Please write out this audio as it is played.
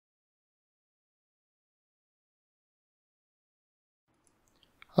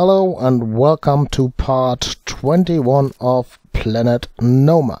Hello and welcome to part 21 of Planet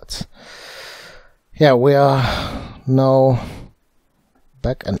Nomads. Yeah, we are now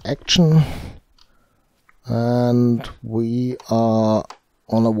back in action and we are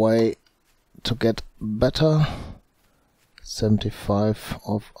on a way to get better. 75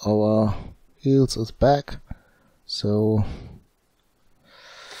 of our heals is back, so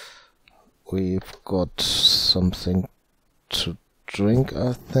we've got something to drink,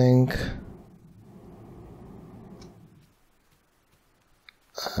 I think,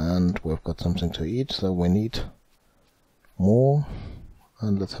 and we've got something to eat, so we need more.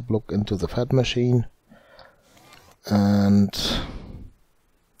 And let's have a look into the fat machine, and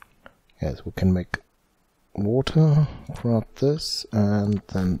yes, we can make water. Grab this and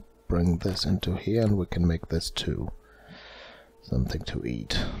then bring this into here, and we can make this too. Something to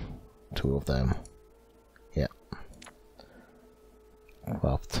eat, 2 of them. Yeah,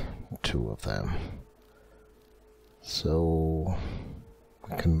 craft 2 of them, so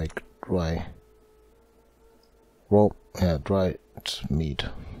we can make dried meat.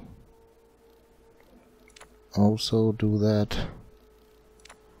 Also do that,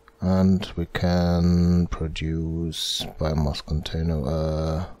 and we can produce biomass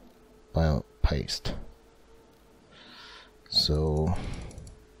container bio paste. So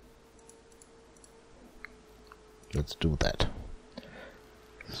let's do that.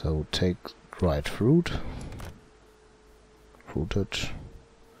 So take dried fruitage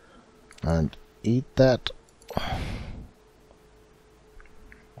and eat that.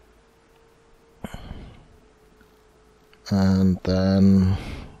 And then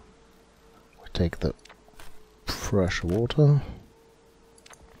we take the fresh water,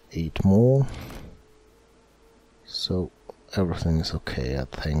 eat more. So everything is okay, I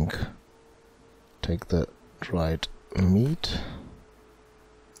think. Take the dried meat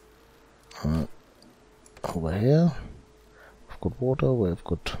over here. We've got water, we've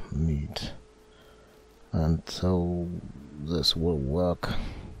got meat, and so this will work.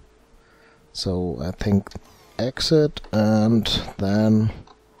 So I think exit, and then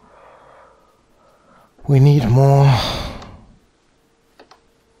we need more.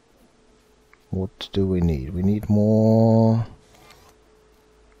 What do we need? We need more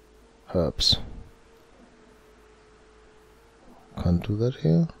herbs. Can't do that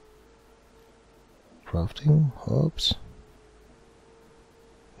here. Crafting herbs.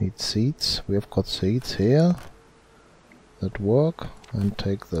 Need seeds. We have got seeds here that work. And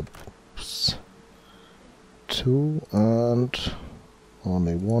take the 2 and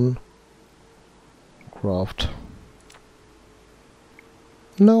only 1. Craft.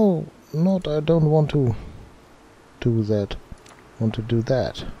 No, not. I don't want to do that. I want to do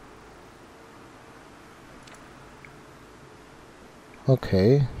that.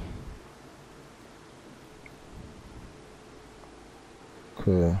 Okay.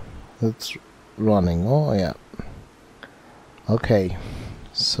 Cool. It's running. Oh yeah. Okay.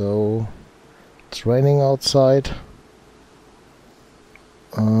 So it's raining outside,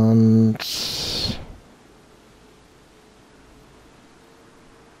 and it's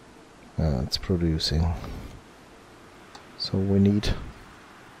producing. So we need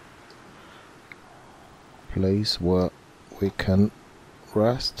a place where we can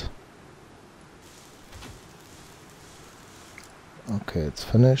rest. Okay, it's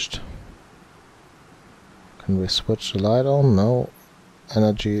finished. Can we switch the light on? No.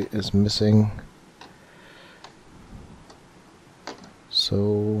 Energy is missing. So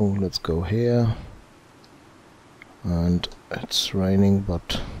let's go here. And it's raining,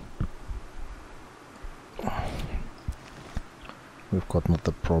 but we've got not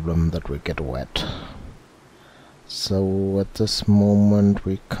the problem that we get wet. So at this moment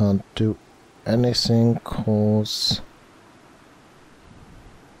we can't do anything cause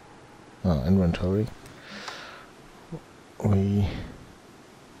inventory. We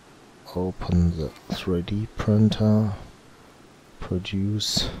open the 3D printer,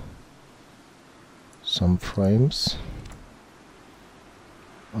 produce some frames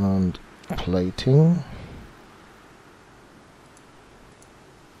and plating,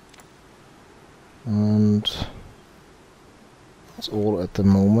 and that's all at the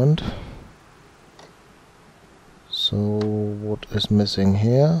moment. So what is missing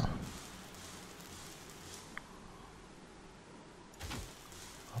here?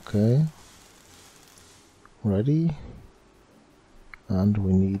 Okay, ready, and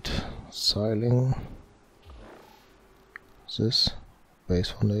we need siling. This base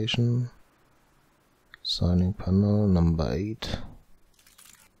foundation, siling panel number 8.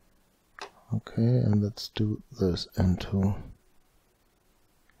 Okay, and let's do this into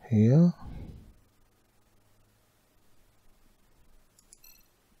here.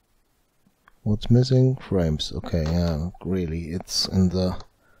 What's missing? Frames. Okay, yeah, really, it's in the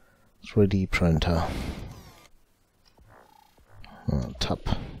 3D printer. Tab.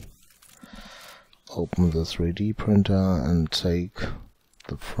 Open the 3D printer and take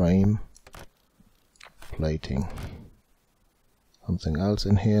the frame. Plating. Something else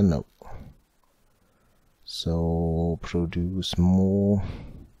in here? No. So produce more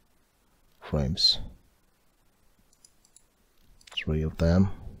frames. 3 of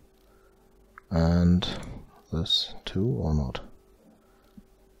them. And this too, or not?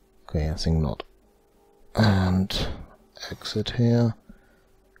 Okay, I think not. And exit here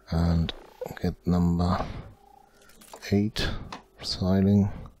and get number 8 styling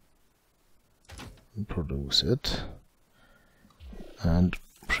and produce it and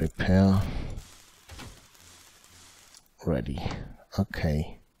prepare. Ready.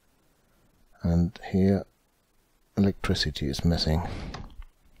 Okay. And here electricity is missing.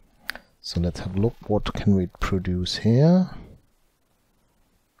 So let's have a look. What can we produce here?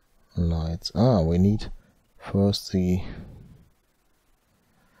 Lights. We need first the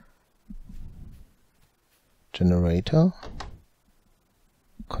generator.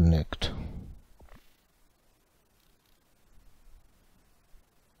 Connect.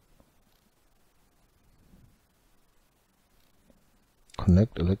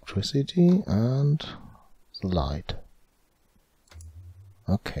 Connect electricity and the light.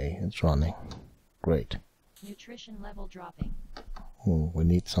 Okay, it's running. Great. Nutrition level dropping. We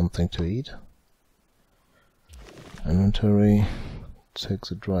need something to eat. Inventory. Take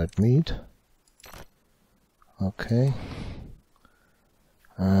the dried meat. Okay.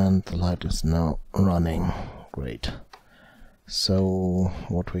 And the light is now running. Great. So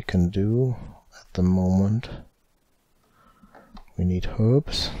what we can do at the moment, we need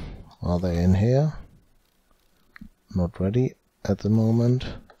herbs. Are they in here? Not ready at the moment.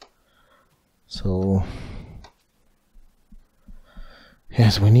 So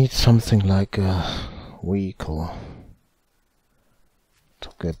yes, we need something like a vehicle to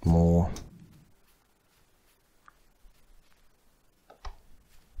get more.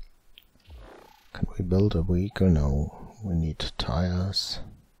 Can we build a vehicle? No, we need tires.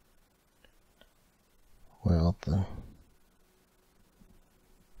 Where are the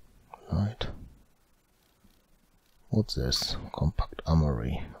light? What's this? Compact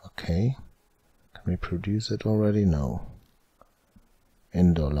armory. Okay. Can we produce it already? No.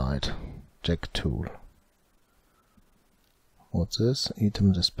 Indoor light. Jack tool. What's this?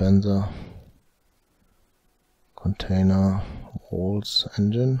 Item dispenser. Container. Walls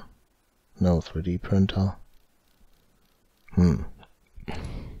engine. No, 3D printer. I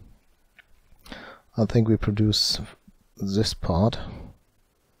think we produce this part.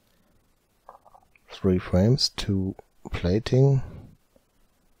 3 frames, 2 plating,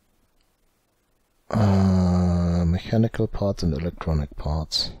 mechanical parts and electronic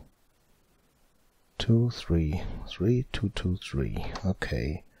parts. 2, 3, 3, 2, 2, 3.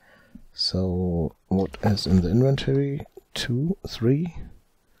 Okay. So what is in the inventory? 2, 3,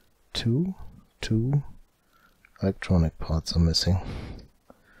 2, 2. Electronic parts are missing.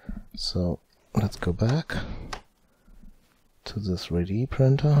 So let's go back to the 3D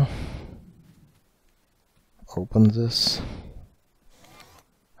printer. Open this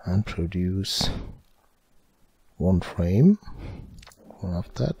and produce 1 frame. We'll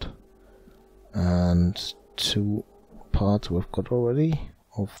have that. And 2 parts we've got already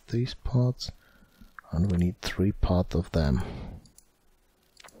of these parts. And we need 3 parts of them.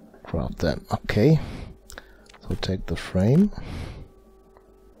 Craft them. Okay. So take the frame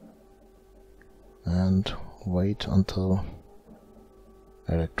and wait until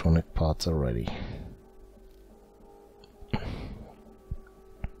electronic parts are ready.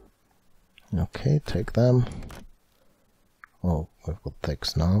 Okay, take them. Oh, we've got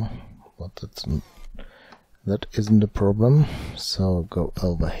text now, but that isn't a problem. So go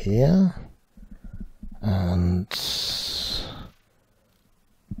over here and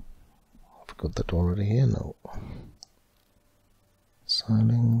I've got that already here. No.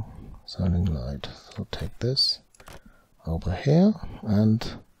 Signing light. So take this over here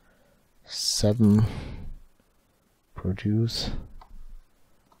and 7 produce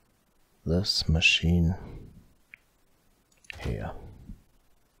this machine here.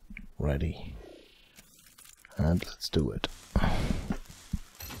 Ready. And let's do it.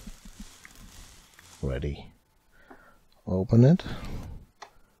 Ready. Open it.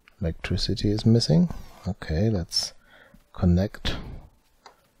 Electricity is missing. Okay, let's connect.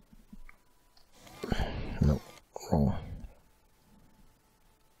 No, wrong.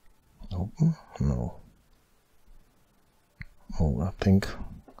 I think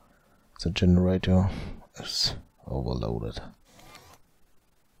the generator is overloaded.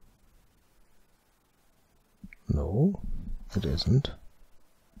 No, it isn't.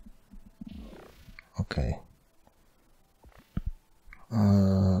 Okay.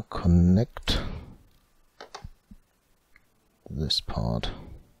 Connect this part.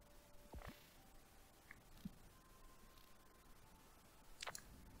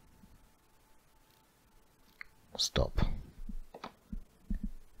 Stop.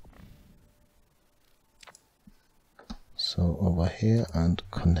 So over here and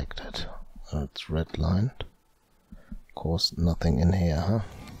connect it. It's redlined. Of course, nothing in here, huh?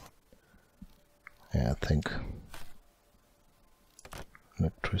 Yeah, I think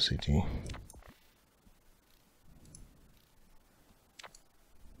electricity.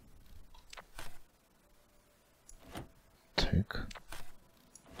 Take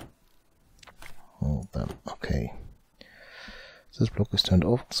all of them. Okay. This block is turned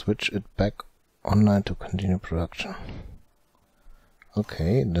off. Switch it back online to continue production.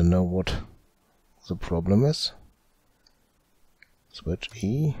 Okay, don't know what the problem is. Switch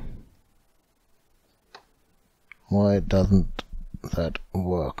E. Why doesn't that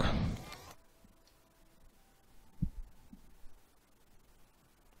work?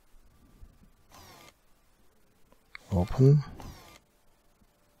 Open.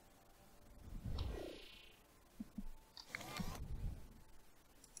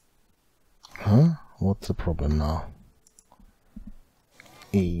 Huh? What's the problem now?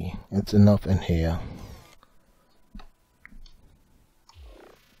 E. It's enough in here.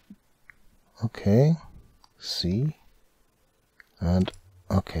 Okay. C. And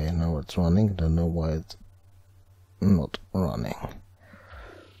okay, now it's running. Don't know why it's not running.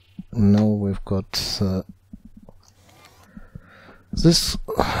 Now we've got this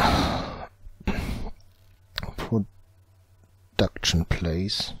production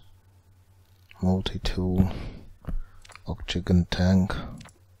place. Multi-tool, oxygen tank,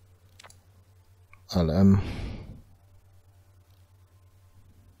 LM.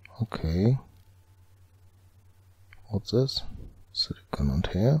 Okay. What's this? Silicon and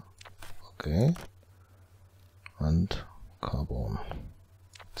here. Okay. And carbon.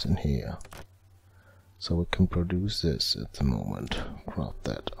 It's in here. So we can produce this at the moment. Grab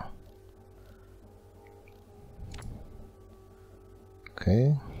that.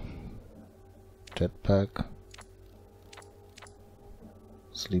 Okay. Jetpack.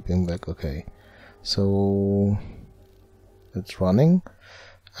 Sleeping bag. Okay. So it's running.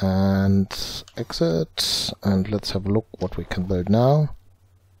 And exit, and let's have a look what we can build now.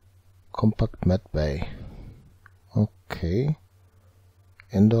 Compact med bay. Okay.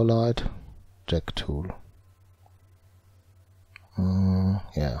 Indoor light, jack tool.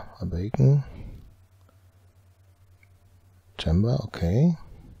 Yeah, a beacon. Chamber, okay.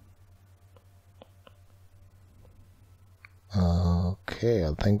 Okay,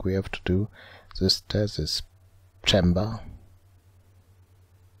 I think we have to do this stasis chamber.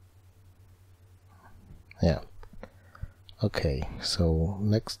 Yeah. Okay, so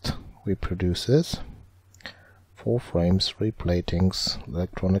next we produce this. 4 frames, 3 platings,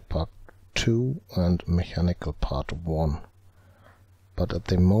 electronic part 2 and mechanical part 1. But at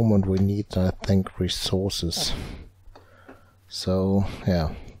the moment we need, I think, resources. So,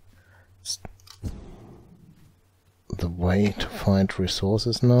 yeah. It's the way to find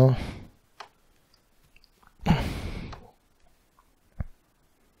resources now.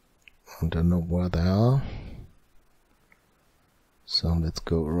 I don't know where they are. So let's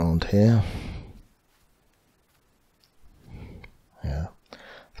go around here. Yeah.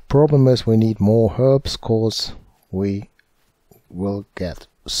 The problem is we need more herbs, cause we will get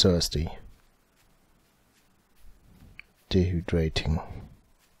thirsty. Dehydrating.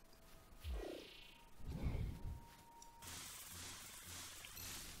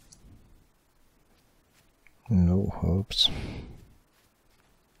 No herbs.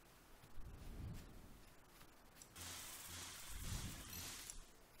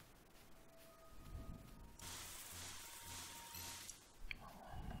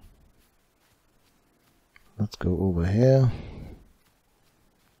 Let's go over here.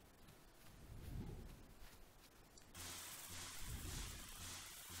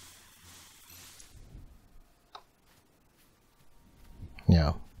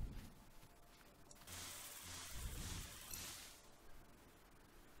 Yeah.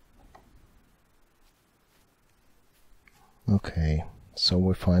 Okay, so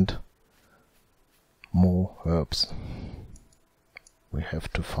we find more herbs. We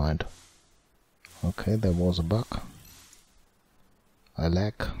have to find. Okay, there was a bug. I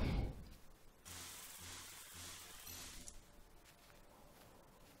lag.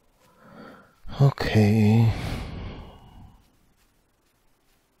 Okay.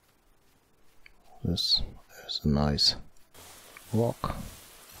 This is a nice rock.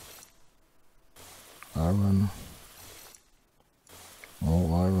 Iron.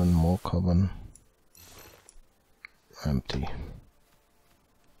 More iron, more carbon. Empty.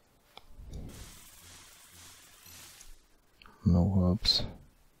 No herbs.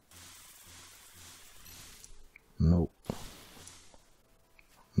 Nope.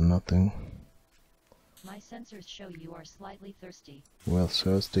 Nothing. My sensors show you are slightly thirsty. Well,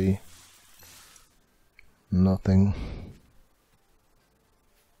 thirsty. Nothing.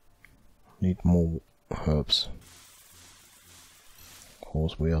 Need more herbs. Of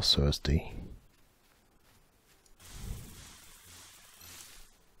course we are thirsty.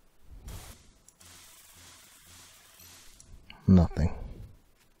 Nothing.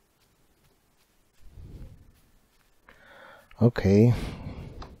 Okay.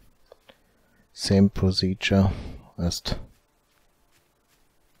 Same procedure as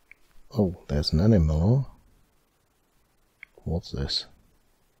oh, there's an animal. Huh? What's this?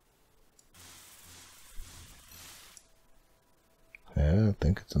 Yeah, I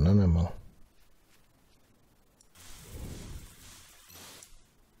think it's an animal.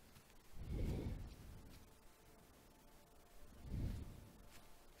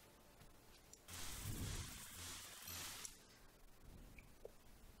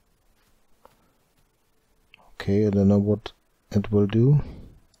 Okay, I don't know what it will do.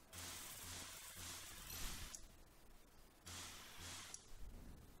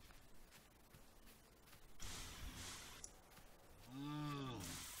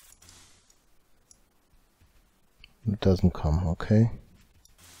 It doesn't come, okay.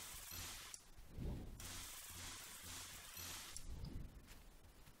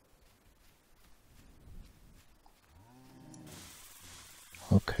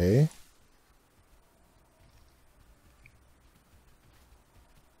 Okay.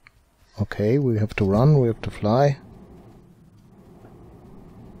 Okay, we have to run, we have to fly.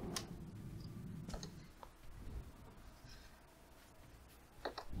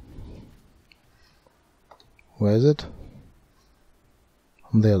 Where is it?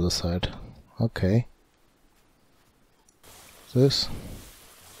 On the other side. Okay. This?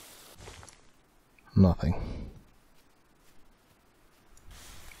 Nothing.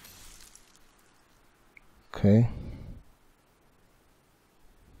 Okay.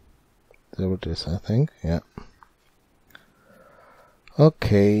 There it is, I think. Yeah.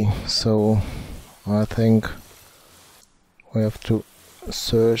 Okay, so I think we have to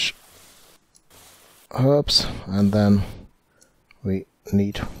search herbs and then we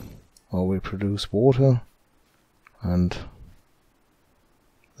need or we produce water, and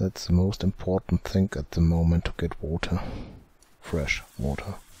that's the most important thing at the moment, to get water, fresh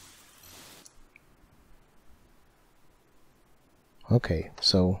water. Okay,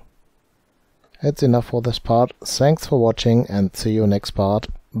 so that's enough for this part. Thanks for watching and see you next part.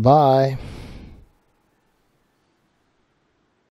 Bye!